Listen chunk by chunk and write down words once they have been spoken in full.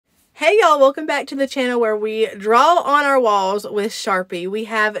Hey y'all, welcome back to the channel where we draw on our walls with Sharpie. We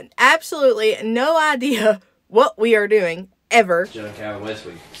have absolutely no idea what we are doing, ever. Junk out unless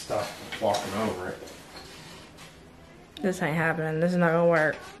we stop walking over it. This ain't happening, this is not gonna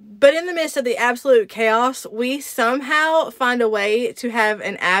work. But in the midst of the absolute chaos, we somehow find a way to have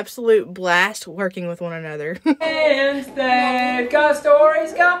an absolute blast working with one another. Instead, got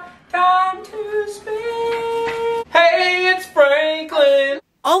stories, got time to spend. Hey, it's Franklin.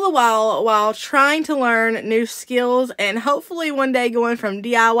 All the while trying to learn new skills and hopefully one day going from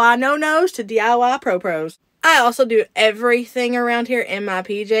DIY no-nos to DIY pro-pros. I also do everything around here in my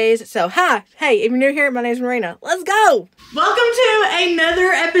PJs. So hi, hey, if you're new here, my name's Merina. Let's go! Welcome to another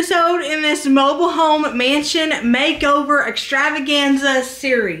episode in this mobile home mansion makeover extravaganza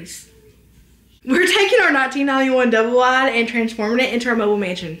series. We're taking our 1991 double wide and transforming it into our mobile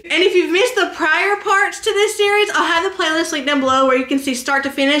mansion. And if you've missed the prior parts to this series, I'll have the playlist linked down below where you can see start to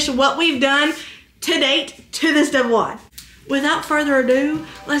finish what we've done to date to this double wide. Without further ado,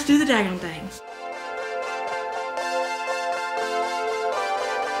 let's do the daggone things.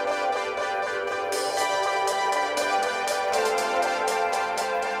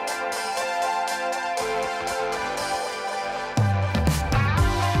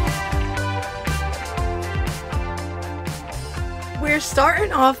 We're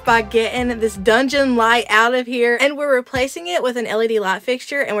starting off by getting this dungeon light out of here, and we're replacing it with an LED light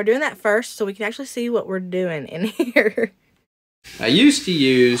fixture, and we're doing that first so we can actually see what we're doing in here. I used to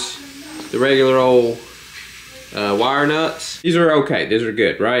use the regular old wire nuts. These are okay, these are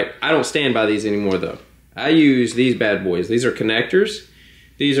good, right? I don't stand by these anymore though. I use these bad boys. These are connectors.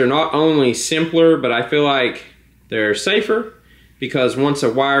 These are not only simpler, but I feel like they're safer because once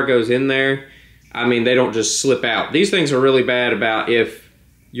a wire goes in there, I mean, they don't just slip out. These things are really bad about if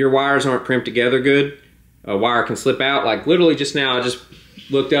your wires aren't crimped together good, a wire can slip out. Like literally just now, I just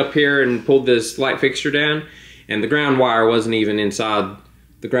looked up here and pulled this light fixture down and the ground wire wasn't even inside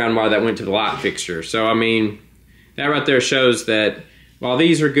the ground wire that went to the light fixture. So, I mean, that right there shows that while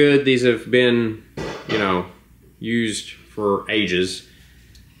these are good, these have been, you know, used for ages.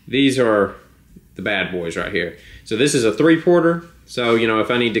 These are the bad boys right here. So this is a 3-porter. So, you know, if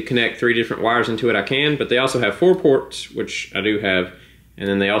I need to connect 3 different wires into it, I can, but they also have 4 ports, which I do have, and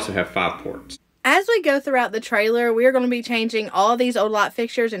then they also have 5 ports. As we go throughout the trailer, we're going to be changing all of these old light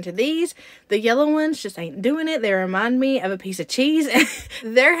fixtures into these. The yellow ones just ain't doing it. They remind me of a piece of cheese.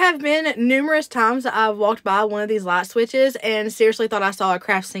 There have been numerous times that I've walked by one of these light switches and seriously thought I saw a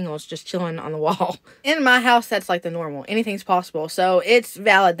Kraft Singles just chilling on the wall. In my house, that's like the normal. Anything's possible. So it's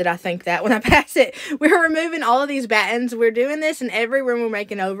valid that I think that when I pass it. We're removing all of these battens. We're doing this in every room we're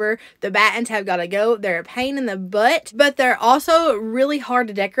making over. The battens have got to go. They're a pain in the butt, but they're also really hard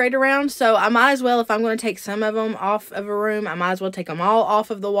to decorate around. So I might as well, if I'm going to take some of them off of a room, I might as well take them all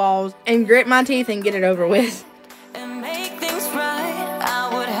off of the walls and grit my teeth and get it over with. And make things right.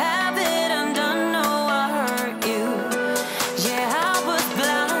 I would have it undone. No, I hurt you. Yeah, I was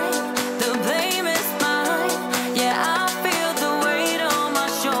blind. The blame is mine. Yeah, I feel the weight on my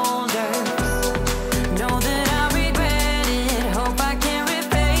shoulders. Know that I regret it. Hope I can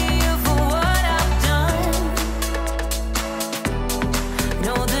repay you for what I've done.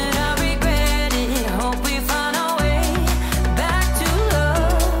 Know that I regret it. Hope we find our way back to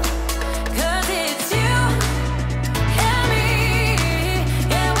love. 'Cause it's you.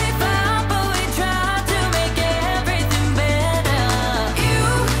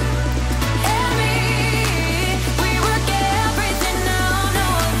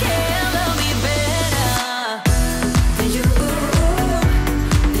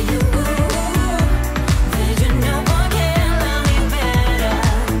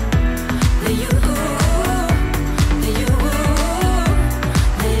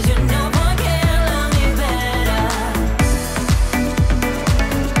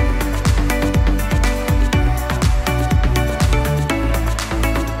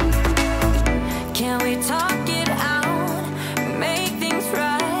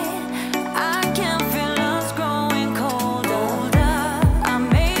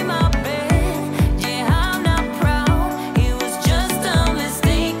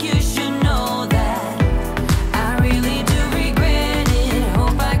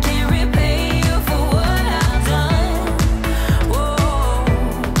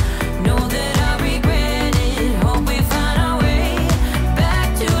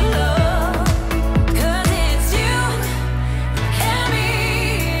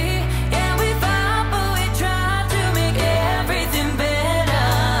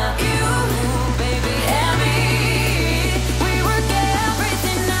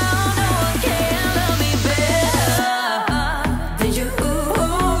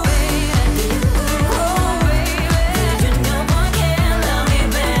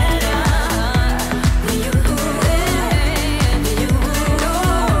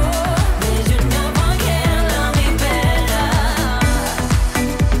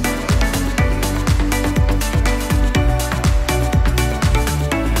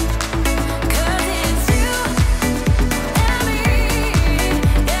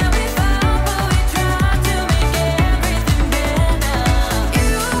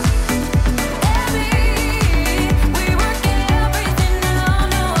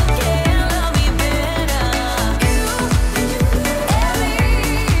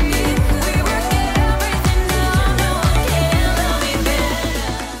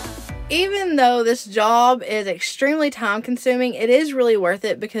 Even though this job is extremely time consuming, it is really worth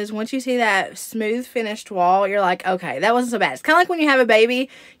it because once you see that smooth finished wall, you're like, okay, that wasn't so bad. It's kind of like when you have a baby,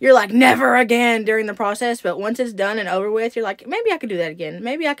 you're like, never again during the process. But once it's done and over with, you're like, maybe I could do that again.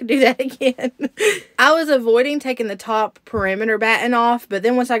 Maybe I could do that again. I was avoiding taking the top perimeter batten off, but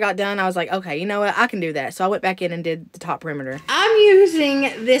then once I got done, I was like, okay, you know what? I can do that. So I went back in and did the top perimeter. I'm using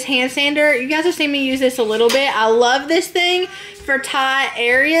this hand sander. You guys have seen me use this a little bit. I love this thing for tight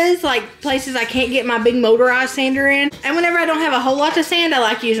areas, like places I can't get my big motorized sander in. And whenever I don't have a whole lot to sand, I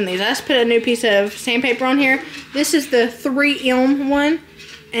like using these. I just put a new piece of sandpaper on here. This is the 3M one.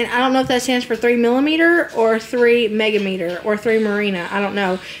 And I don't know if that stands for 3mm or 3 megameter or 3 Merina. I don't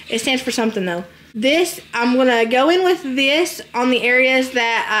know. It stands for something though. This, I'm gonna go in with this on the areas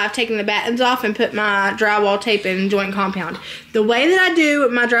that I've taken the battens off and put my drywall tape and joint compound. The way that I do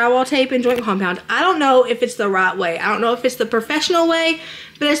my drywall tape and joint compound, I don't know if it's the right way. I don't know if it's the professional way,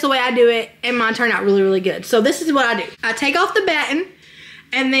 but it's the way I do it, and mine turned out really, really good. So this is what I do. I take off the batten,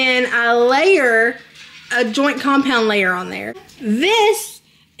 and then I layer a joint compound layer on there. This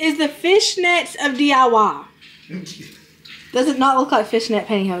is the fishnets of DIY. Does it not look like fishnet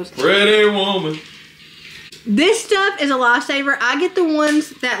pantyhose? Pretty woman. This stuff is a lifesaver. I get the ones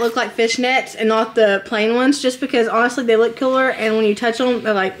that look like fishnets and not the plain ones just because honestly they look cooler, and when you touch them,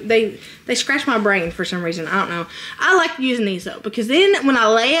 they're like, they scratch my brain for some reason. I don't know. I like using these though because then when I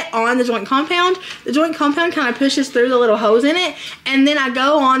lay it on the joint compound kind of pushes through the little hose in it, and then I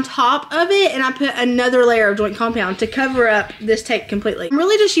go on top of it and I put another layer of joint compound to cover up this tape completely. I'm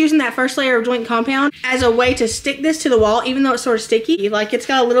really just using that first layer of joint compound as a way to stick this to the wall, even though it's sort of sticky. Like, it's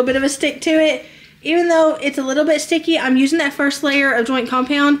got a little bit of a stick to it. Even though it's a little bit sticky, I'm using that first layer of joint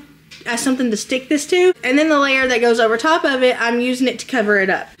compound as something to stick this to. And then the layer that goes over top of it, I'm using it to cover it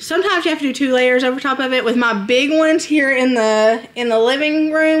up. Sometimes you have to do 2 layers over top of it. With my big ones here in the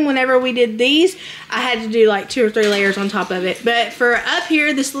living room, whenever we did these, I had to do like 2 or 3 layers on top of it. But for up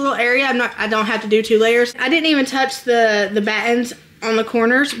here, this little area, I don't have to do 2 layers. I didn't even touch the battens on the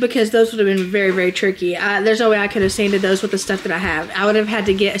corners because those would have been very, very tricky. There's no way I could have sanded those with the stuff that I have. I would have had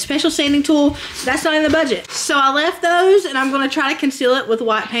to get a special sanding tool. That's not in the budget. So I left those, and I'm going to try to conceal it with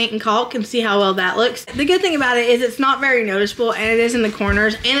white paint and caulk and see how well that looks. The good thing about it is it's not very noticeable, and it is in the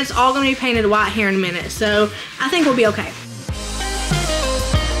corners, and it's all going to be painted white here in a minute. So I think we'll be okay.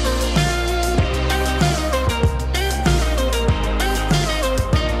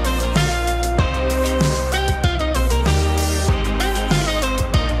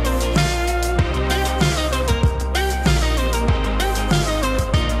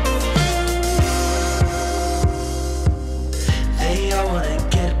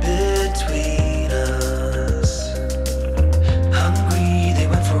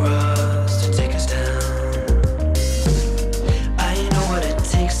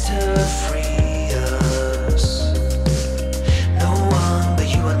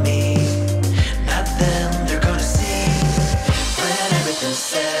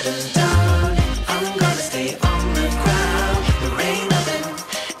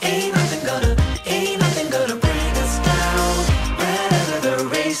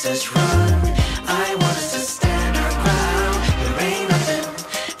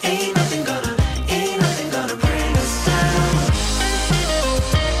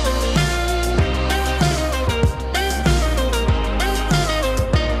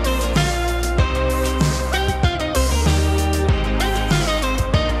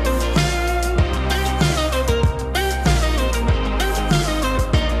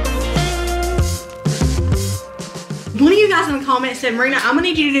 One of you guys in the comments said, Marina, I'm gonna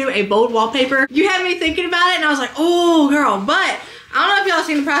need you to do a bold wallpaper. You had me thinking about it, and I was like, oh girl, but I don't know if y'all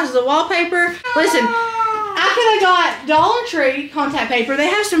seen the prices of wallpaper. Listen, I could have got Dollar Tree contact paper. They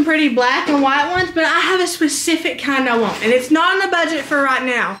have some pretty black and white ones, but I have a specific kind I want, and it's not in the budget for right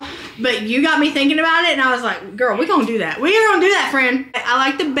now. But you got me thinking about it, and I was like, girl, we're gonna do that. We're gonna do that, friend. I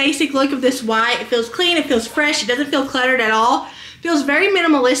like the basic look of this white. It feels clean, it feels fresh, it doesn't feel cluttered at all. It feels very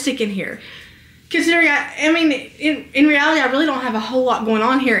minimalistic in here. Considering, I mean, in reality, I really don't have a whole lot going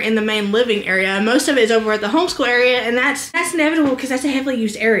on here in the main living area. Most of it is over at the homeschool area, and that's inevitable because that's a heavily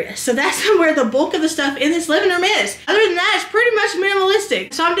used area. So that's where the bulk of the stuff in this living room is. Other than that, it's pretty much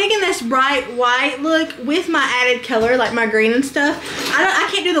minimalistic. So I'm digging this bright white look with my added color, like my green and stuff. I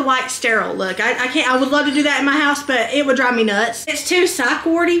can't do the white sterile look. I can't. I would love to do that in my house, but it would drive me nuts. It's too psych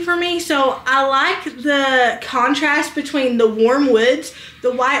wardy for me, so I like the contrast between the warm woods,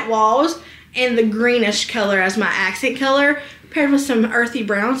 the white walls, and the greenish color as my accent color paired with some earthy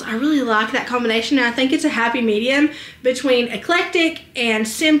browns. I really like that combination, and I think it's a happy medium between eclectic and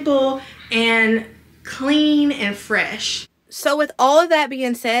simple and clean and fresh. So with all of that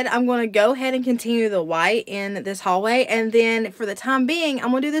being said, I'm going to go ahead and continue the white in this hallway. And then for the time being,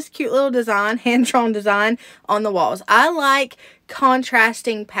 I'm going to do this cute little design, hand-drawn design on the walls. I like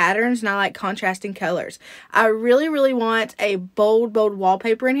contrasting patterns and I like contrasting colors. I really, really want a bold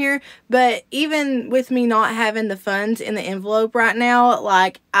wallpaper in here. But even with me not having the funds in the envelope right now,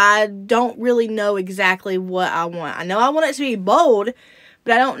 like, I don't really know exactly what I want. I know I want it to be bold,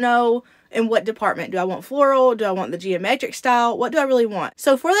 but I don't know in what department. Do I want floral? Do I want the geometric style? What do I really want?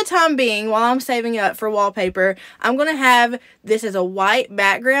 So for the time being, while I'm saving up for wallpaper, I'm going to have this as a white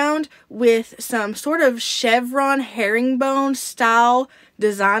background with some sort of chevron herringbone style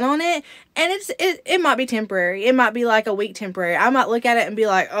design on it. And it might be temporary. It might be like a week temporary. I might look at it and be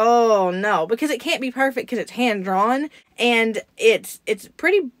like, oh no, because it can't be perfect because it's hand drawn and it's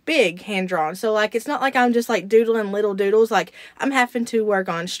pretty big hand drawn. So like, it's not like I'm just like doodling little doodles. Like, I'm having to work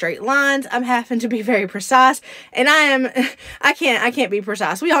on straight lines. I'm having to be very precise, and I can't be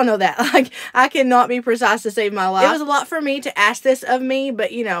precise. We all know that. Like, I cannot be precise to save my life. It was a lot for me to ask this of me,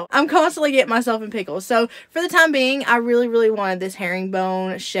 but you know, I'm constantly getting myself in pickles. So for the time being, I really, really wanted this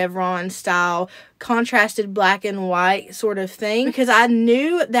herringbone chevron style contrasted black and white sort of thing, because I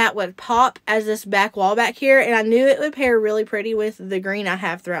knew that would pop as this back wall back here, and I knew it would pair really pretty with the green I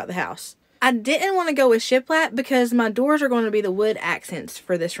have throughout the house. I didn't want to go with shiplap because my doors are going to be the wood accents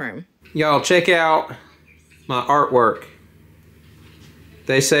for this room. Y'all check out my artwork.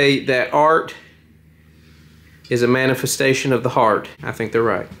 They say that art is a manifestation of the heart. I think they're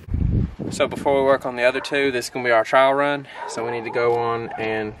right. So before we work on the other two, this is going to be our trial run. So we need to go on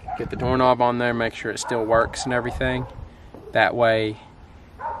and get the doorknob on there, make sure it still works and everything. That way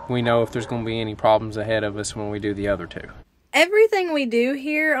we know if there's going to be any problems ahead of us when we do the other two. Everything we do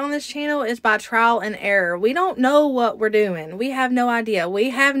here on this channel is by trial and error. We don't know what we're doing. We have no idea.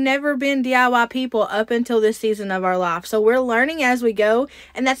 We have never been DIY people up until this season of our life. So we're learning as we go.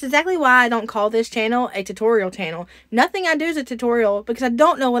 And that's exactly why I don't call this channel a tutorial channel. Nothing I do is a tutorial because I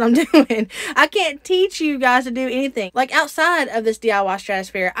don't know what I'm doing. I can't teach you guys to do anything. Like, outside of this DIY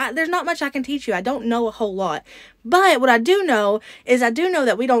stratosphere, there's not much I can teach you. I don't know a whole lot. But what I do know is I do know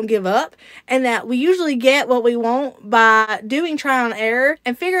that we don't give up, and that we usually get what we want by doing trial and error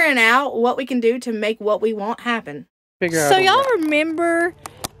and figuring out what we can do to make what we want happen. So y'all remember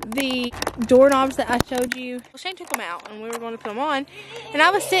the doorknobs that I showed you? Well, Shane took them out and we were going to put them on, and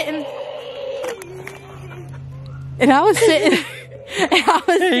I was sitting there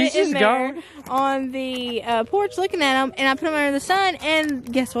on the porch looking at them, and I put them under the sun, and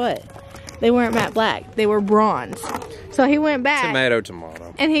guess what? They weren't matte black. They were bronze. So he went back.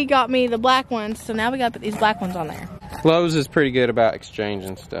 Tomato. And he got me the black ones. So now we got to put these black ones on there. Lowe's is pretty good about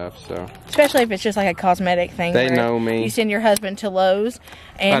exchanging stuff, so. Especially if it's just like a cosmetic thing. They know me. You send your husband to Lowe's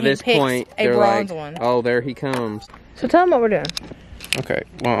and he picks a bronze one. Oh, there he comes. So tell him what we're doing. Okay,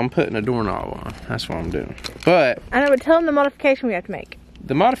 well, I'm putting a doorknob on. That's what I'm doing. But. I know, but tell him the modification we have to make.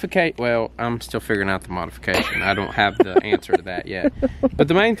 The modification, well, I'm still figuring out the modification. I don't have the answer to that yet. But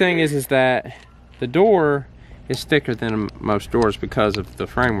the main thing is that the door is thicker than most doors because of the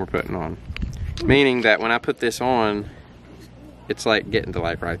frame we're putting on. Meaning that when I put this on, it's like getting to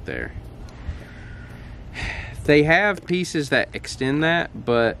like right there. They have pieces that extend that,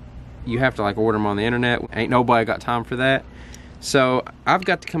 but you have to like order them on the internet. Ain't nobody got time for that. So I've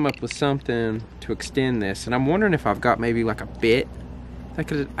got to come up with something to extend this. And I'm wondering if I've got maybe like a bit I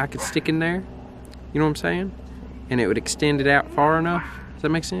could stick in there, you know what I'm saying? And it would extend it out far enough. Does that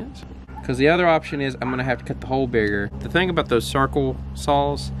make sense? Because the other option is I'm gonna have to cut the hole bigger. The thing about those circle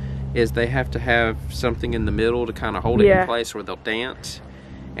saws is they have to have something in the middle to kind of hold it in place, or they'll dance.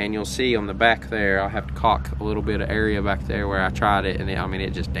 And you'll see on the back there, I'll have to caulk a little bit of area back there where I tried it, and it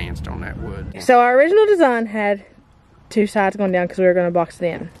just danced on that wood. So our original design had two sides going down because we were gonna box it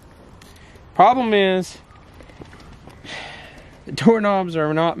in. Problem is, the doorknobs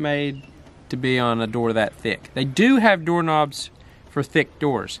are not made to be on a door that thick. They do have doorknobs for thick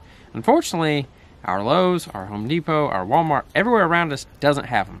doors. Unfortunately, our Lowe's, our Home Depot, our Walmart, everywhere around us doesn't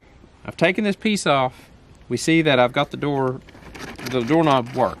have them. I've taken this piece off. We see that I've got the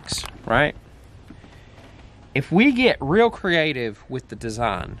doorknob works, right? If we get real creative with the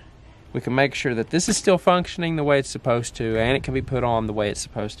design, we can make sure that this is still functioning the way it's supposed to, and it can be put on the way it's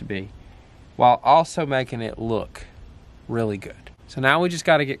supposed to be, while also making it look really good. So now we just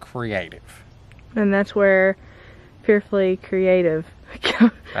got to get creative, and that's where Fearfully Creative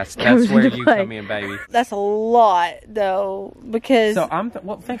that's where you come in, baby. That's a lot though, because so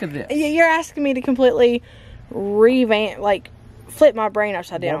think of this. You're asking me to completely revamp, like flip my brain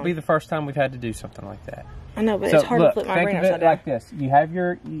upside down. Won't be the first time we've had to do something like that. I know, but it's hard to flip my brain upside down. Like this. You have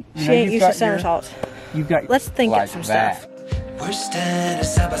your she ain't used to somersaults. You've got let's think like of some that. stuff. We're standing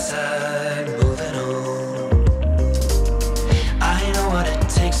side by side, moving on. I know what it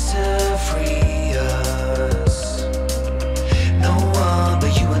takes to free us. No one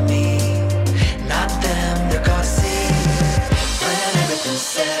but you and me, not them, they're gonna see. When everything's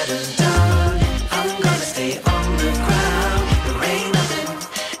said and done, I'm gonna stay on the ground. There ain't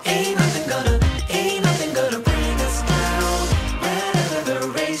nothing gonna bring us down. Whenever the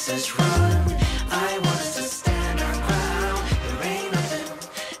race is run, I want us to stand our ground. There ain't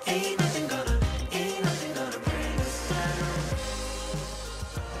nothing gonna bring us down.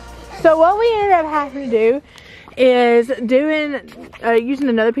 So what we ended up having to do is using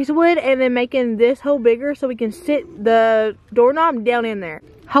another piece of wood and then making this hole bigger so we can sit the doorknob down in there.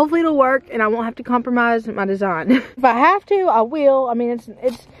 Hopefully it'll work and I won't have to compromise my design. If I have to, I will. I mean,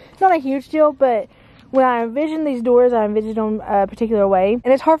 it's not a huge deal, but when I envision these doors, I envision them a particular way,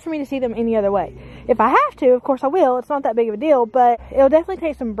 and it's hard for me to see them any other way. If I have to, of course I will. It's not that big of a deal, but it'll definitely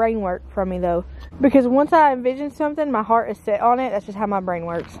take some brain work from me though, because once I envision something, my heart is set on it. That's just how my brain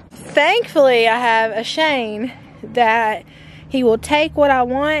works. Thankfully, I have a Shane that he will take what I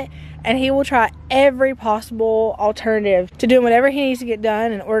want and he will try every possible alternative to doing whatever he needs to get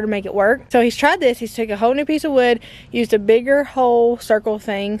done in order to make it work. So he's tried this. He's took a whole new piece of wood, used a bigger hole circle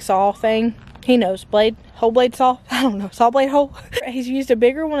thing, saw thing. He knows, whole blade saw, I don't know, saw blade hole. He's used a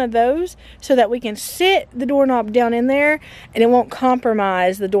bigger one of those so that we can sit the doorknob down in there and it won't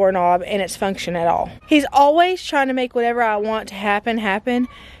compromise the doorknob and its function at all. He's always trying to make whatever I want to happen, and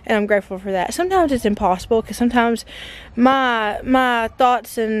I'm grateful for that. Sometimes it's impossible because sometimes my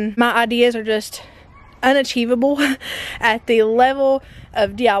thoughts and my ideas are just unachievable at the level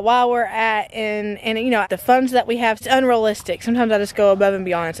of DIY we're at, and you know, the funds that we have. It's unrealistic. Sometimes I just go above and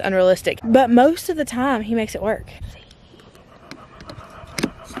beyond. It's unrealistic, but most of the time he makes it work.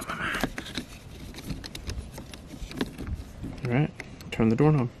 All right, turn the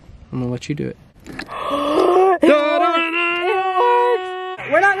doorknob. I'm gonna let you do it. It works.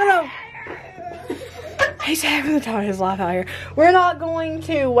 We're not gonna. He's having the time of his life out here. We're not going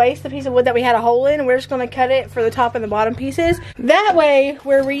to waste the piece of wood that we had a hole in. We're just going to cut it for the top and the bottom pieces. That way,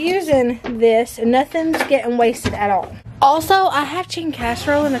 we're reusing this and nothing's getting wasted at all. Also, I have chicken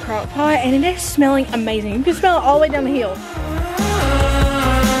casserole in the crock pot and it is smelling amazing. You can smell it all the way down the hill.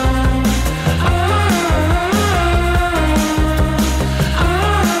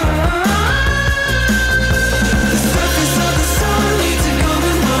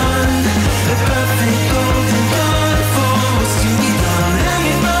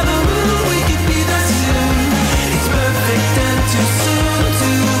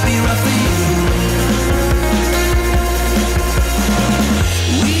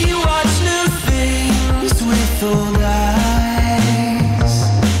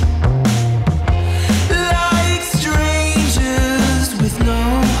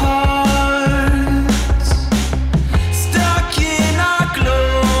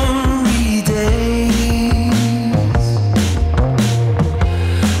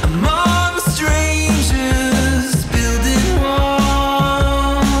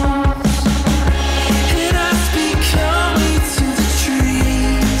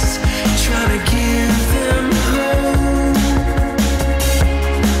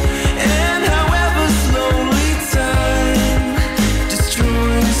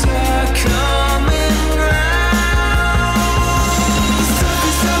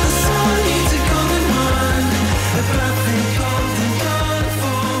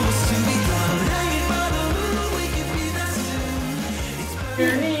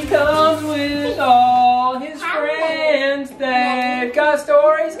 Here he comes with all his friends. They've got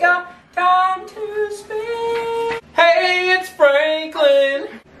stories, got time to spend. Hey, it's Franklin.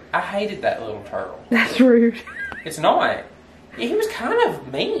 I hated that little turtle. That's rude. It's not. He was kind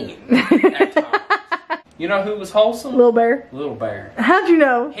of mean at times. You know who was wholesome? Little Bear. Little Bear. How'd you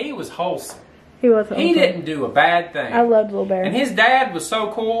know? He was wholesome. He was wholesome. He didn't do a bad thing. I loved Little Bear. And his dad was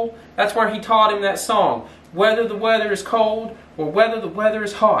so cool. That's where he taught him that song. Whether the weather is cold or whether the weather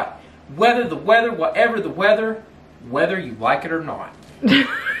is hot. Whether the weather, whatever the weather, whether you like it or not.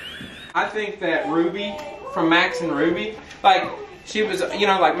 I think that Ruby, from Max and Ruby, like, she was, you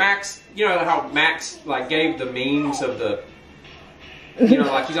know, like Max, you know how Max, like, gave the memes of the, you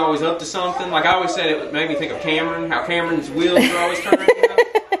know, like he's always up to something. Like I always said, it made me think of Cameron, how Cameron's wheels are always turning, you know?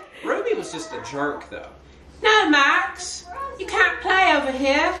 Ruby was just a jerk, though. No, Max, you can't play over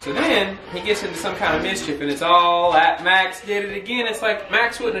here. So then, he gets into some kind of mischief, and it's all that Max did it again. It's like,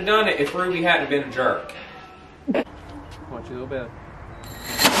 Max wouldn't have done it if Ruby hadn't been a jerk. Watch you a little bit.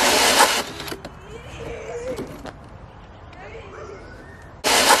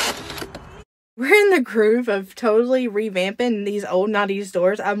 We're in the groove of totally revamping these old 90s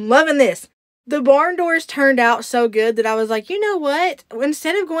doors. I'm loving this. The barn doors turned out so good that I was like, you know what?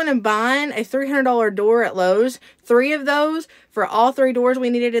 Instead of going and buying a $300 door at Lowe's, 3 of those for all 3 doors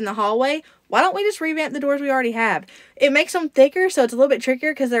we needed in the hallway, why don't we just revamp the doors we already have? It makes them thicker, so it's a little bit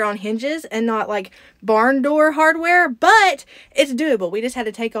trickier because they're on hinges and not like barn door hardware, but it's doable. We just had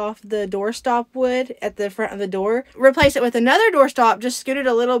to take off the doorstop wood at the front of the door, replace it with another doorstop, just scoot it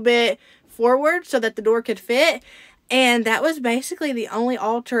a little bit forward so that the door could fit. And that was basically the only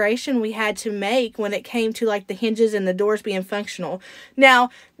alteration we had to make when it came to like the hinges and the doors being functional. Now,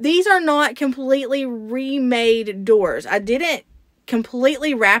 these are not completely remade doors. I didn't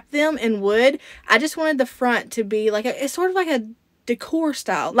completely wrap them in wood. I just wanted the front to be like it's sort of like a decor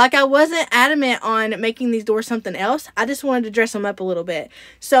style. Like, I wasn't adamant on making these doors something else. I just wanted to dress them up a little bit.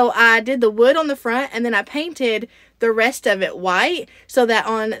 So I did the wood on the front, and then I painted the rest of it white so that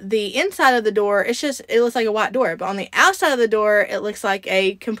on the inside of the door it looks like a white door, but on the outside of the door it looks like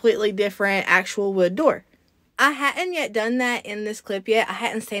a completely different actual wood door. I hadn't yet done that in this clip yet. I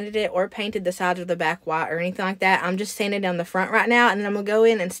hadn't sanded it or painted the sides of the back white or anything like that. I'm just sanding down the front right now, and then I'm going to go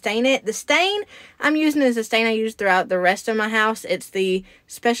in and stain it. The stain I'm using is the stain I use throughout the rest of my house. It's the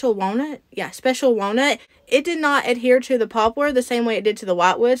Special Walnut. Yeah, Special Walnut. It did not adhere to the poplar the same way it did to the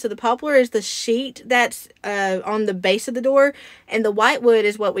whitewood. So the poplar is the sheet that's on the base of the door, and the whitewood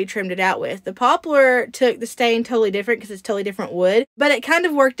is what we trimmed it out with. The poplar took the stain totally different because it's totally different wood, but it kind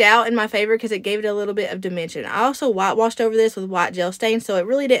of worked out in my favor because it gave it a little bit of dimension. I also whitewashed over this with white gel stain, so it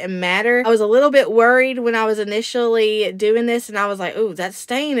really didn't matter. I was a little bit worried when I was initially doing this, and I was like, ooh, that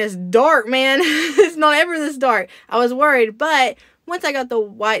stain is dark, man. It's not ever this dark. I was worried, but once I got the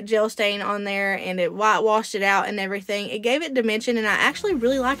white gel stain on there and it whitewashed it out and everything, it gave it dimension, and I actually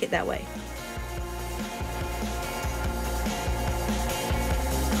really like it that way.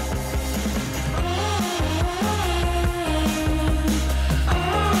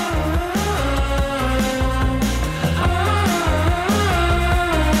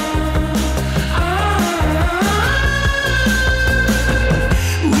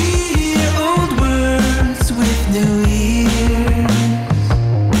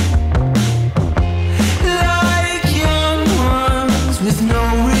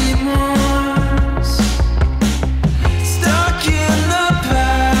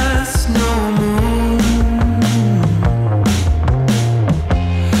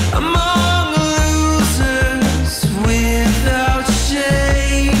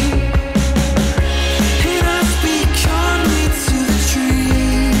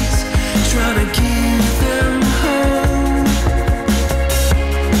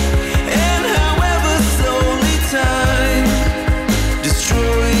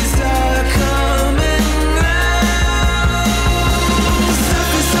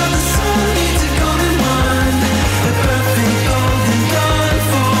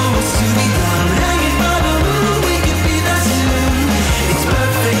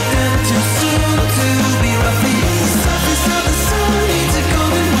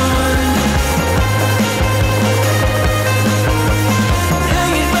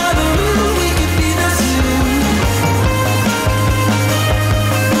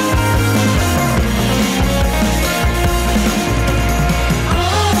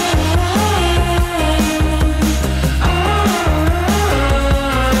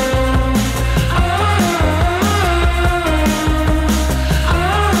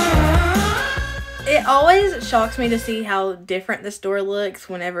 Shocks me to see how different this door looks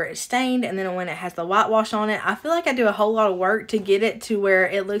whenever it's stained and then when it has the whitewash on it. I feel like I do a whole lot of work to get it to where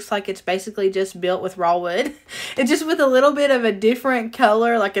it looks like it's basically just built with raw wood. It's just with a little bit of a different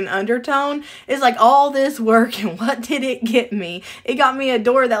color, like an undertone. It's like all this work, and what did it get me? It got me a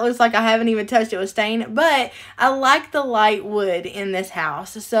door that looks like I haven't even touched it with stain, but I like the light wood in this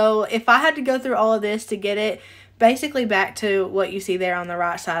house. So if I had to go through all of this to get it basically back to what you see there on the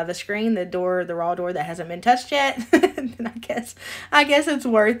right side of the screen, the door, the raw door that hasn't been touched yet, then I guess it's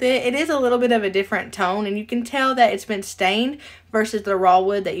worth it. It is a little bit of a different tone, and you can tell that it's been stained versus the raw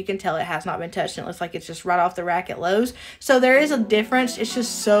wood that you can tell it has not been touched, and it looks like it's just right off the rack at Lowe's. So there is a difference. It's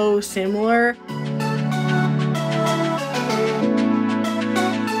just so similar.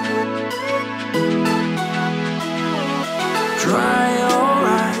 Dry your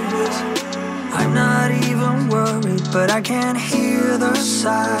eyes, I'm not even worried, but I can't hear the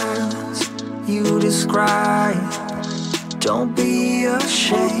silence you describe. Don't be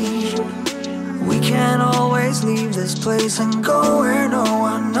ashamed, we can't always leave this place and go where no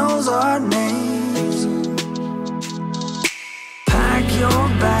one knows our names. Pack your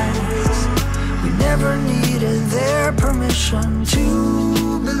bags, we never needed their permission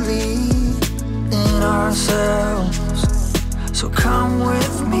to believe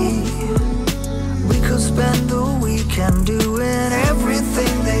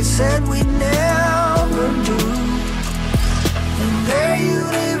said we'd never do. In their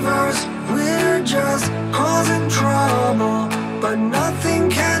universe, we're just causing trouble, but nothing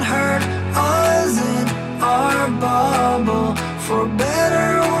can hurt us in our bubble. For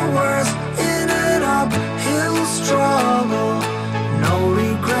better or worse, in an uphill struggle, no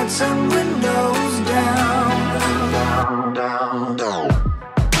regrets and windows down, down, down, down.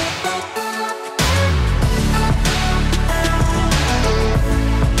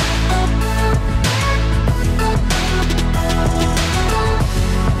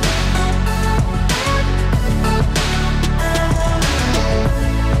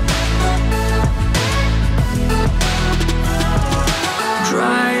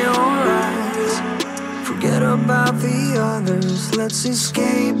 About the others, let's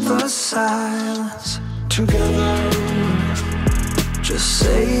escape the silence together. Just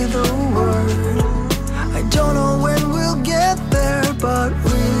say the word. I don't know when we'll get there, but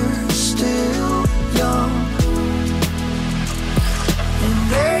we're still young. In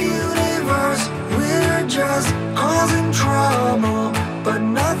their universe, we're just causing trouble, but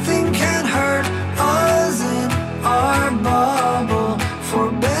nothing can hurt us in our bubble. For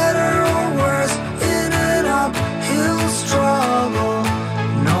better or worse, uphill struggle,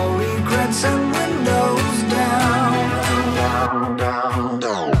 no regrets and windows down, down, down,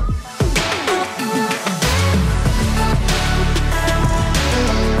 down.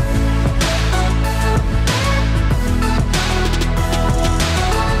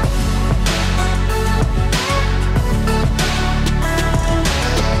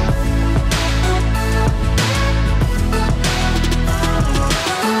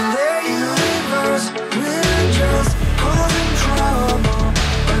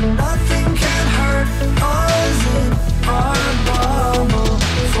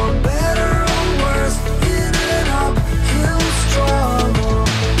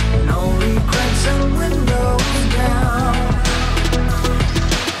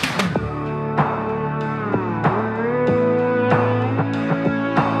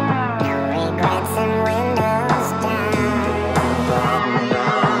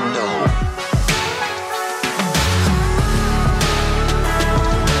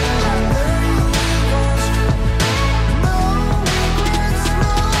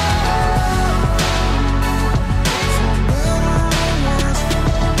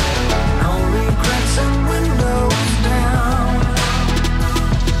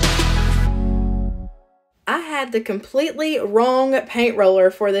 The completely wrong paint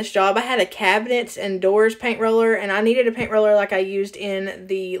roller for this job. I had a cabinets and doors paint roller, and I needed a paint roller like I used in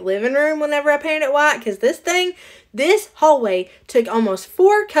the living room whenever I painted it white, because this hallway took almost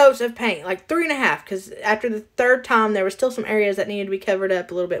 4 coats of paint, like 3.5, because after the 3rd time there were still some areas that needed to be covered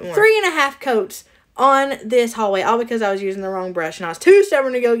up a little bit more. 3.5 coats on this hallway, all because I was using the wrong brush, and I was too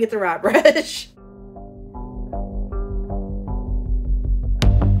stubborn to go get the right brush.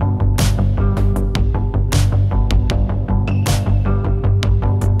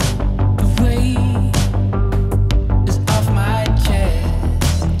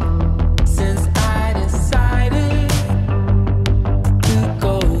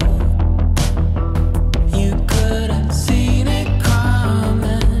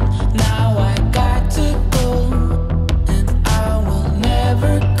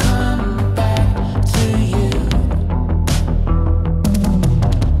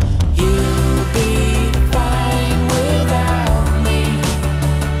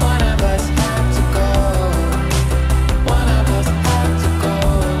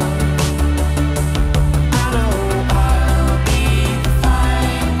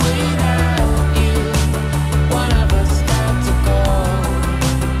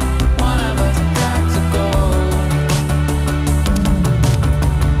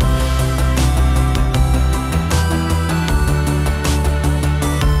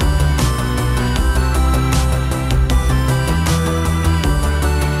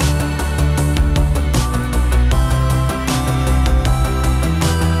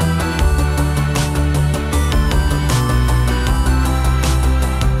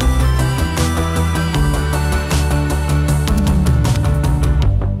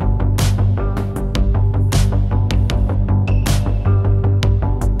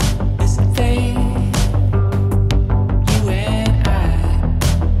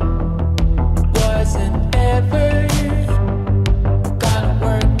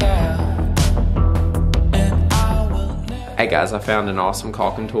 Hey guys, I found an awesome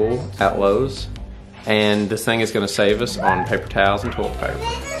caulking tool at Lowe's, and this thing is going to save us on paper towels and toilet paper.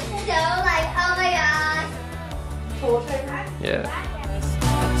 This is so like, oh my gosh. Toilet paper? Yeah.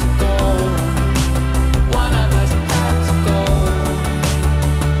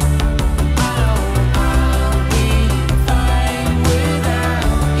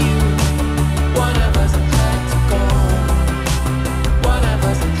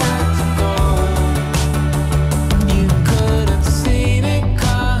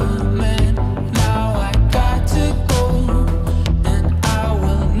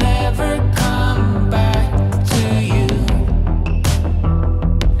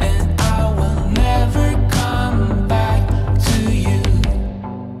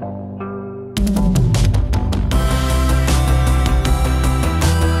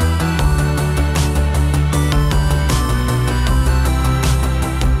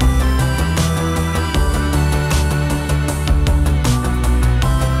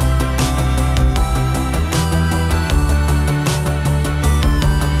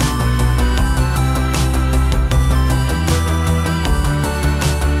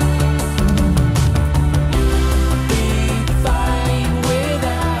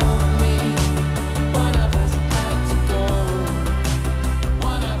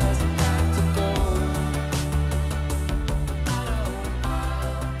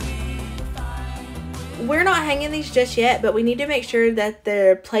 We're not hanging these just yet, but we need to make sure that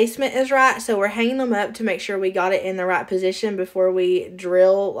the placement is right. So we're hanging them up to make sure we got it in the right position before we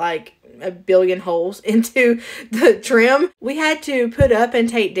drill like a billion holes into the trim. We had to put up and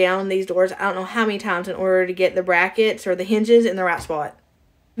take down these doors I don't know how many times in order to get the brackets or the hinges in the right spot.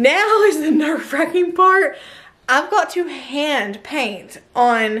 Now is the nerve-wracking part. I've got to hand paint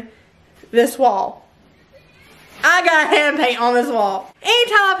on this wall. I got hand paint on this wall.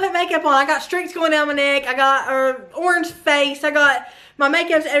 Anytime I put makeup on, I got streaks going down my neck. I got an orange face. I got my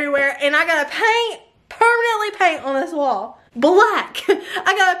makeup's everywhere. And I got to permanently paint on this wall. Black.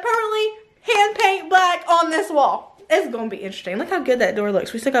 I got to permanently hand paint black on this wall. It's going to be interesting. Look how good that door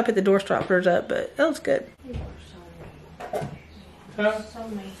looks. We still got to put the door stoppers up, but it looks good. Huh? So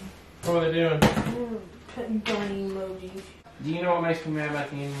amazing. What are they doing? Putting bunny emojis. Do you know what makes me mad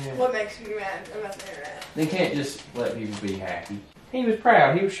about the internet? What makes you mad about the internet? They can't just let people be happy. He was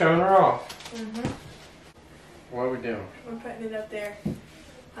proud. He was showing her off. What are we doing? We're putting it up there.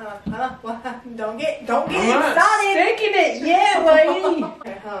 Don't get excited. Sticking it. Yeah, lady.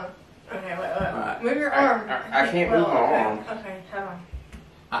 Okay, hold on. Okay, wait. Right. Move your arm. I can't move my arm. Okay, hold on.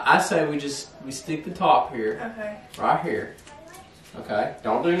 I say we stick the top here. Okay. Right here. Okay.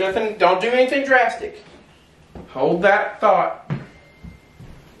 Don't do nothing. Don't do anything drastic. Hold that thought.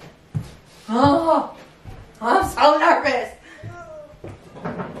 Oh, I'm so nervous.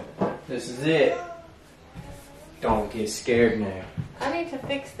 This is it. Don't get scared now. I need to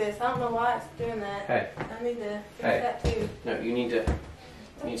fix this. I don't know why it's doing that. Hey. I need to fix Hey. that too. No, you need to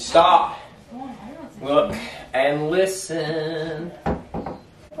stop. Look and listen.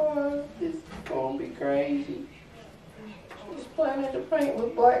 Oh, this is gonna be crazy. She's planning to paint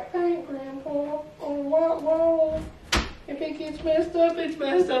with black paint, Grandpa, on a white wall. If it gets messed up, it's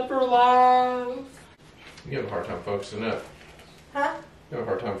messed up for life. You have a hard time focusing up. Huh? You have a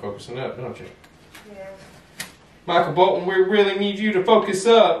hard time focusing up, don't you? Yeah. Michael Bolton, we really need you to focus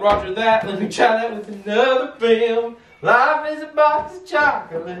up. Roger that. Let me try that with another film. Life is a box of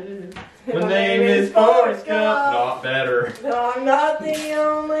chocolate. My name is Forrest Gump. Not better. No, I'm not the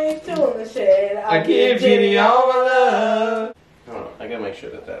only tool in the shed. I give Jenny all my love. Hold on, I gotta make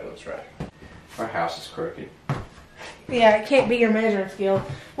sure that looks right. Our house is crooked. Yeah, it can't be your measuring skill.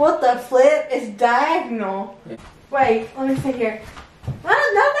 What the flip is diagonal? Yeah. Wait, let me see here.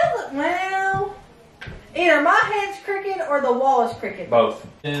 Well, either my head's crooked or the wall is crooked. Both.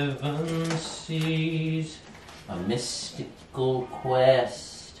 Heaven sees a mystical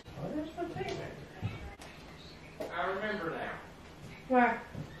quest. Where's my tape measure? I remember now. Where?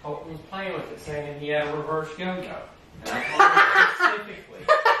 Colton was playing with it, saying he had a reverse yo-yo. And I told him specifically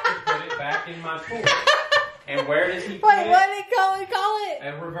to put it back in my pool. And where does he put Wait, it? what did he call it? A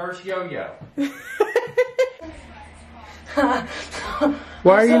reverse yo-yo.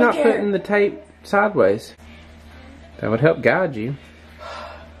 Why are you not putting the tape sideways? That would help guide you.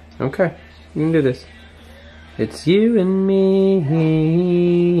 Okay, you can do this. It's you and me.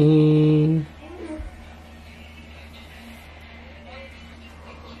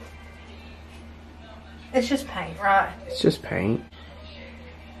 It's just paint, right? It's just paint.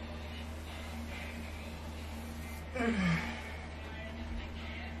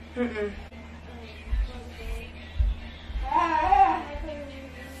 Mm-mm.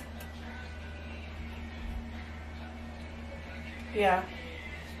 Yeah.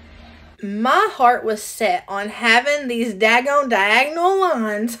 My heart was set on having these daggone diagonal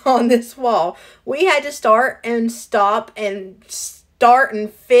lines on this wall. We had to start and stop and start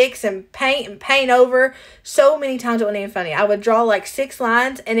and fix and paint over so many times it wasn't even funny. I would draw like 6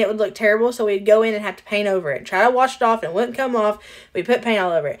 lines and it would look terrible, so we'd go in and have to paint over it. Try to wash it off and it wouldn't come off. We put paint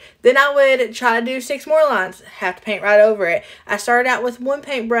all over it. Then I would try to do 6 more lines, have to paint right over it. I started out with one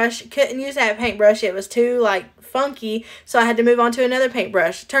paintbrush, couldn't use that paintbrush. It was too like funky, so I had to move on to another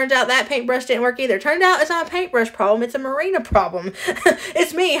paintbrush. Turns out that paintbrush didn't work either. Turned out it's not a paintbrush problem, it's a Merina problem.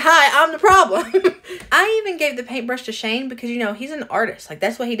 It's me, hi, I'm the problem. I even gave the paintbrush to Shane because, you know, he's an artist. Like,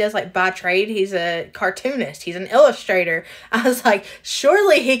 that's what he does, like, by trade. He's a cartoonist. He's an illustrator. I was like,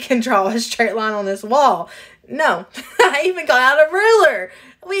 surely he can draw a straight line on this wall. No. I even got out a ruler.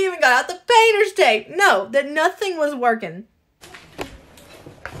 We even got out the painter's tape. No, that nothing was working.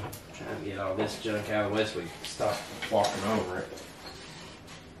 Trying to get all this junk out of the way so we can stop walking over it.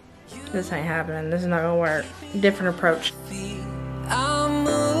 This ain't happening. This is not gonna work. Different approach. I'll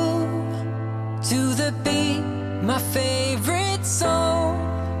move to the beat, my favorite song.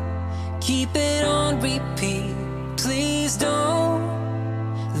 Keep it on repeat. Please don't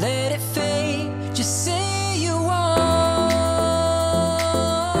let it fade. Just say you want.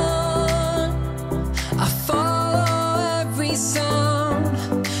 I follow every sound.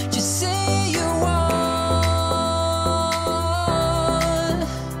 Just say you want.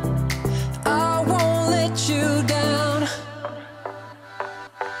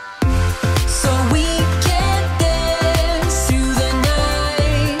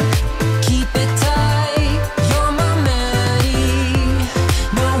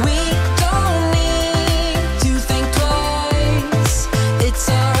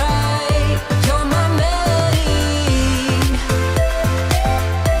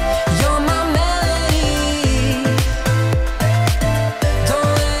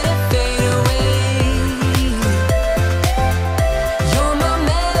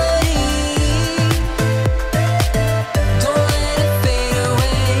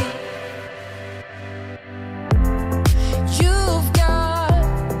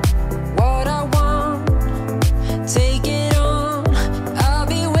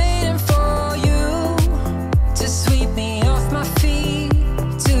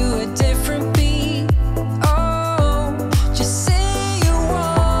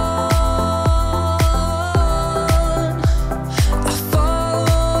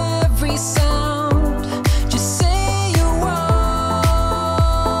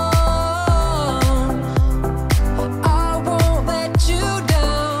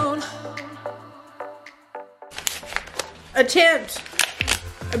 Attempt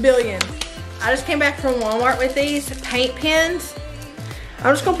a billion. I just came back from Walmart with these paint pens.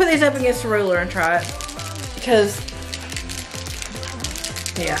 I'm just gonna put these up against the ruler and try it. Because,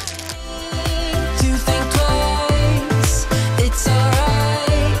 yeah. You think twice, it's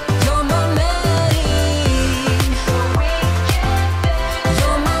alright. You're my melody.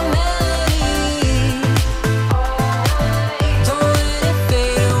 You're my melody. Don't let it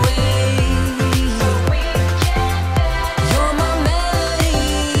fade away. You're my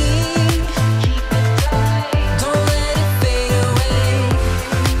melody. Don't let it fade away.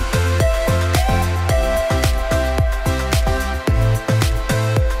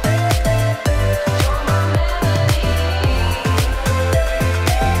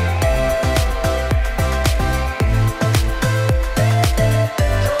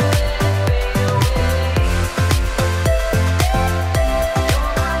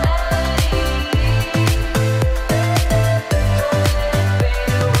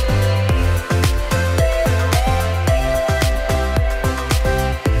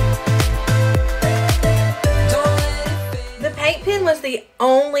 The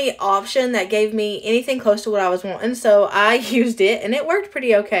only option that gave me anything close to what I was wanting, so I used it and it worked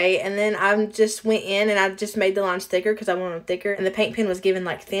pretty okay. And then I just went in and I just made the lines thicker because I wanted them thicker, and the paint pen was given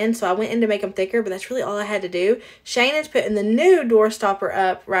like thin, so I went in to make them thicker, but that's really all I had to do. Shane is putting the new door stopper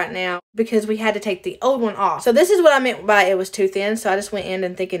up right now because we had to take the old one off. So this is what I meant by it was too thin, so I just went in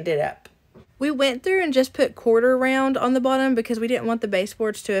and thickened it up. We went through and just put quarter round on the bottom because we didn't want the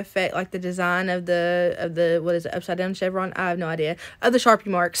baseboards to affect like the design of the what is it, upside down chevron? I have no idea. Of the Sharpie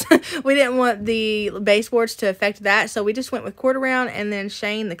marks. We didn't want the baseboards to affect that, so we just went with quarter round, and then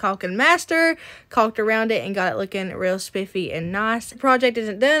Shane, the caulking master, caulked around it and got it looking real spiffy and nice. The project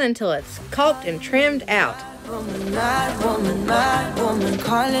isn't done until it's caulked and trimmed out. Woman, mad woman,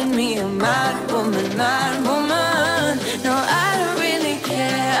 calling me a mad woman, mad woman. No, I don't really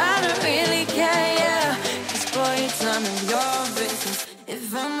care, I don't really care, yeah. 'Cause boy, it's none of your business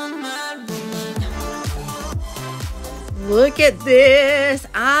if I'm a mad woman. Look at this.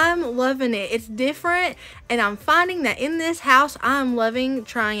 I'm loving it. It's different, and I'm finding that in this house, I'm loving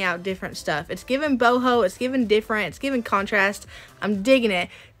trying out different stuff. It's giving boho, it's giving different, it's giving contrast. I'm digging it.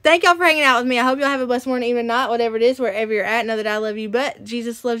 Thank y'all for hanging out with me. I hope y'all have a blessed morning, evening, night, whatever it is, wherever you're at. Know that I love you, but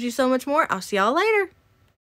Jesus loves you so much more. I'll see y'all later.